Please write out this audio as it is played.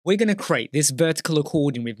we're going to create this vertical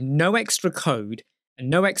accordion with no extra code and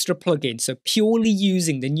no extra plugin. So purely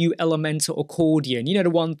using the new Elementor accordion, you know, the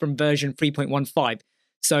one from version 3.15.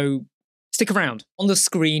 So stick around. On the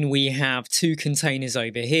screen, we have two containers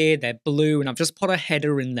over here. They're blue, and I've just put a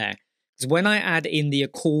header in there. Because when I add in the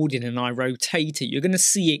accordion and I rotate it, you're going to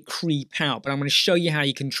see it creep out, but I'm going to show you how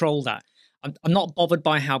you control that. I'm not bothered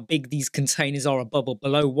by how big these containers are above or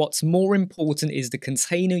below. What's more important is the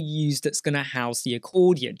container used that's going to house the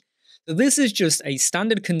accordion. So this is just a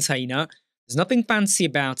standard container. There's nothing fancy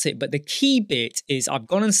about it, but the key bit is I've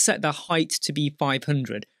gone and set the height to be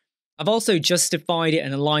 500. I've also justified it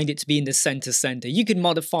and aligned it to be in the center. You can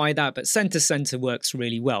modify that, but center works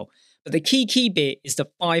really well. But the key bit is the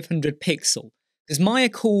 500 pixel, because my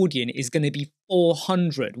accordion is going to be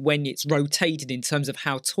 400 when it's rotated in terms of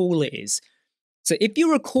how tall it is. So if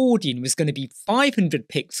your accordion was going to be 500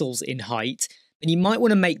 pixels in height, then you might want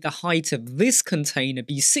to make the height of this container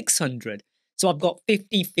be 600. So I've got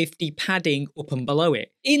 50-50 padding up and below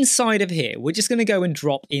it. Inside of here, we're just going to go and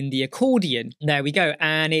drop in the accordion. There we go.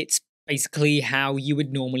 And it's basically how you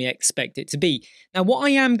would normally expect it to be. Now, what I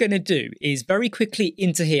am going to do is very quickly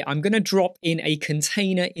into here, I'm going to drop in a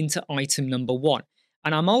container into item number 1.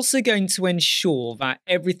 And I'm also going to ensure that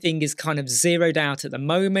everything is kind of zeroed out at the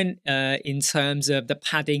moment in terms of the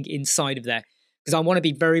padding inside of there, because I want to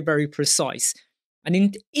be very, very precise.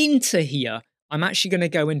 And into here, I'm actually going to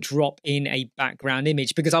go and drop in a background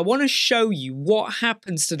image, because I want to show you what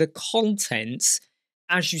happens to the contents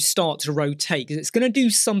as you start to rotate, because it's going to do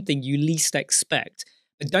something you least expect.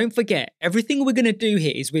 But don't forget, everything we're going to do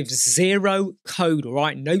here is with zero code, all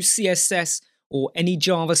right? No CSS or any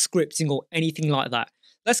JavaScripting or anything like that.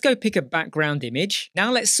 Let's go pick a background image. Now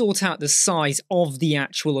let's sort out the size of the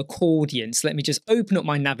actual accordion. So let me just open up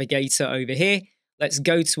my navigator over here. Let's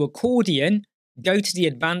go to accordion, go to the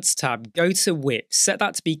advanced tab, go to width, set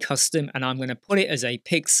that to be custom, and I'm going to put it as a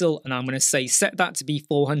pixel, and I'm going to say set that to be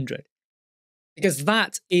 400. Because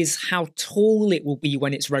that is how tall it will be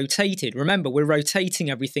when it's rotated. Remember, we're rotating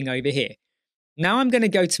everything over here. Now I'm going to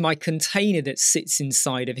go to my container that sits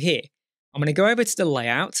inside of here. I'm going to go over to the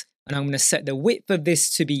layout, and I'm going to set the width of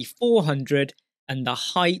this to be 400 and the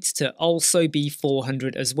height to also be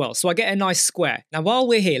 400 as well. So I get a nice square. Now, while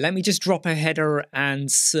we're here, let me just drop a header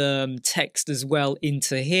and some text as well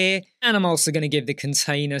into here. And I'm also going to give the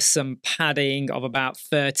container some padding of about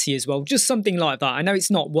 30 as well, just something like that. I know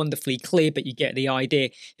it's not wonderfully clear, but you get the idea.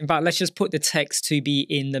 In fact, let's just put the text to be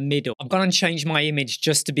in the middle. I've gone and changed my image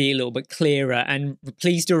just to be a little bit clearer. And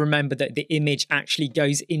please do remember that the image actually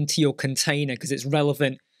goes into your container because it's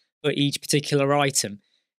relevant for each particular item.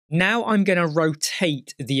 Now I'm going to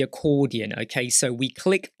rotate the accordion, okay? So we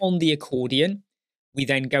click on the accordion. We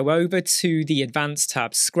then go over to the advanced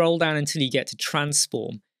tab, scroll down until you get to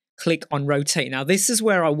transform, click on rotate. Now this is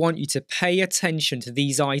where I want you to pay attention to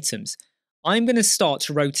these items. I'm going to start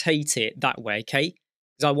to rotate it that way, okay?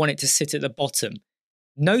 Because I want it to sit at the bottom.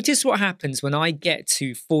 Notice what happens when I get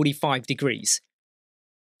to 45 degrees.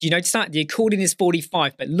 Do you notice that? The accordion is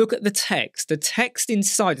 45, but look at the text. The text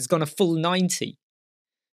inside has gone a full 90.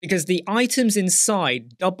 Because the items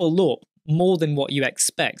inside double up more than what you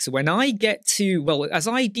expect. So when I get to, well, as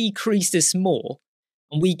I decrease this more,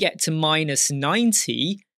 and we get to minus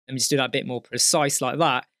 90, let me just do that a bit more precise like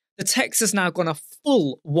that, the text has now gone a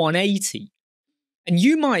full 180. And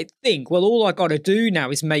you might think, well, all I got to do now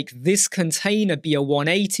is make this container be a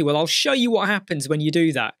 180. Well, I'll show you what happens when you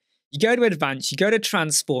do that. You go to advanced, you go to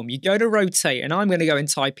transform, you go to rotate, and I'm going to go and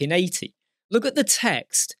type in 80. Look at the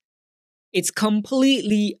text. It's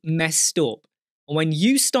completely messed up. And when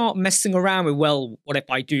you start messing around with, well, what if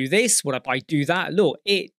I do this? What if I do that? Look,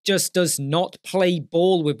 it just does not play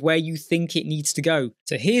ball with where you think it needs to go.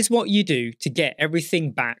 So here's what you do to get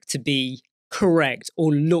everything back to be correct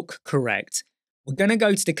or look correct. We're going to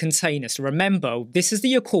go to the container. So remember, this is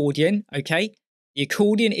the accordion, okay? The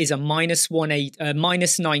accordion is a minus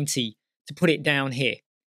 90 to put it down here.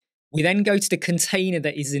 We then go to the container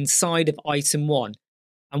that is inside of item 1.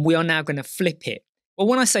 And we are now going to flip it. Well,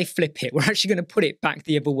 when I say flip it, we're actually going to put it back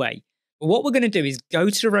the other way. But what we're going to do is go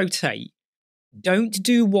to rotate. Don't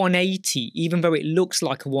do 180, even though it looks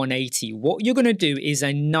like a 180. What you're going to do is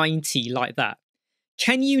a 90 like that.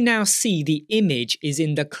 Can you now see the image is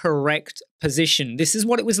in the correct position? This is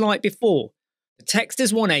what it was like before. The text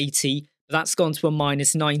is 180, but that's gone to a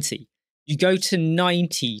minus 90. You go to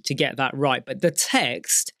 90 to get that right, but the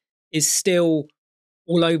text is still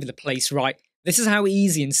all over the place, right? This is how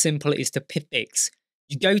easy and simple it is to fix.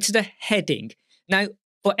 You go to the heading. Now,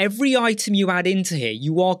 for every item you add into here,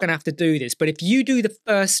 you are going to have to do this. But if you do the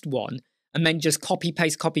first one and then just copy,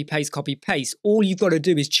 paste, all you've got to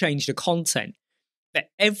do is change the content. for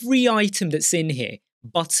every item that's in here,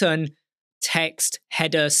 button, text,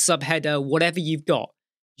 header, subheader, whatever you've got,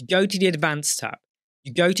 you go to the Advanced tab,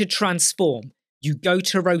 you go to Transform, you go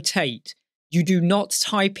to Rotate. You do not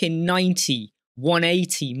type in 90,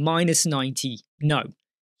 180, minus 90. No,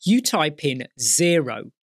 you type in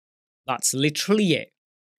 0. That's literally it.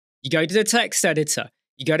 You go to the text editor,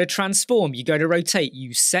 you go to Transform, you go to Rotate,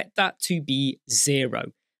 you set that to be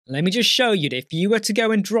 0. Let me just show you that if you were to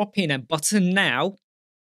go and drop in a button now,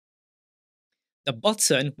 the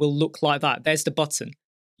button will look like that. There's the button.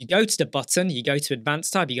 You go to the button, you go to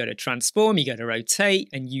Advanced tab, you go to Transform, you go to Rotate,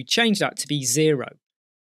 and you change that to be 0.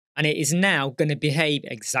 And it is now going to behave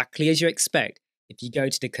exactly as you expect. If you go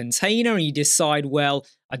to the container and you decide, well,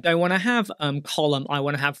 I don't want to have column, I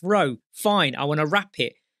want to have row, fine, I want to wrap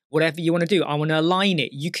it, whatever you want to do, I want to align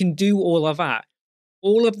it, you can do all of that.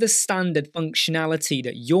 All of the standard functionality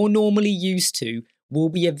that you're normally used to will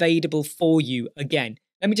be available for you again.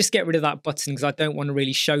 Let me just get rid of that button because I don't want to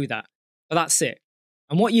really show that. But that's it.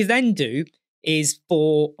 And what you then do is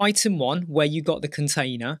for item 1, where you got the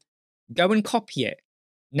container, go and copy it.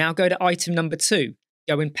 Now go to item number 2,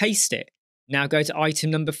 go and paste it. Now go to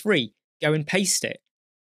item number 3, go and paste it.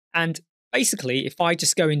 And basically, if I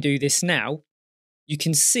just go and do this now, you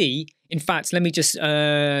can see, in fact, let me just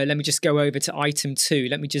go over to item 2.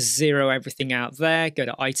 Let me just zero everything out there. Go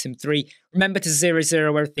to item 3. Remember to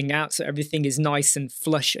zero everything out so everything is nice and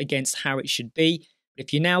flush against how it should be. But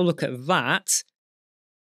if you now look at that,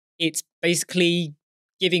 it's basically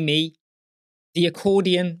giving me the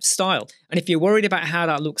accordion style. And if you're worried about how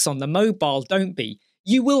that looks on the mobile, don't be.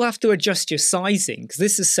 You will have to adjust your sizing because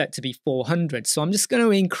this is set to be 400. So I'm just going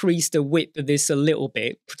to increase the width of this a little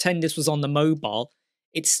bit. Pretend this was on the mobile.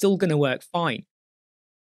 It's still going to work fine.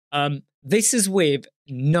 This is with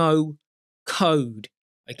no code,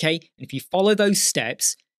 okay? And if you follow those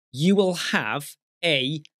steps, you will have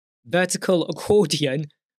a vertical accordion,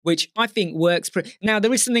 which I think works. Now,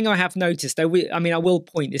 there is something I have noticed. I will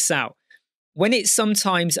point this out. When it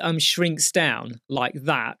sometimes shrinks down like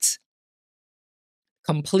that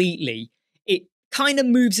completely, it kind of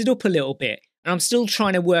moves it up a little bit. And I'm still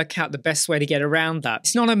trying to work out the best way to get around that.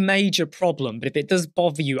 It's not a major problem, but if it does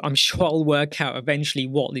bother you, I'm sure I'll work out eventually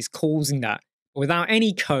what is causing that. But without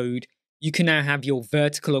any code, you can now have your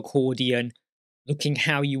vertical accordion looking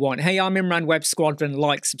how you want. Hey, I'm Imran Web Squadron.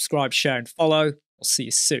 Like, subscribe, share, and follow. I'll see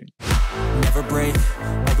you soon. Never break,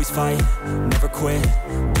 always fight, never quit,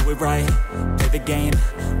 do it right, play the game,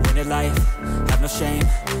 win it life, have no shame,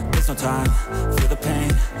 there's no time, feel the pain,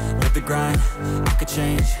 live the grind, I could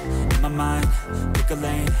change, in my mind, pick a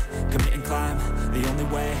lane, commit and climb, the only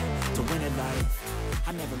way to win it life,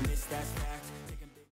 I never miss that fact.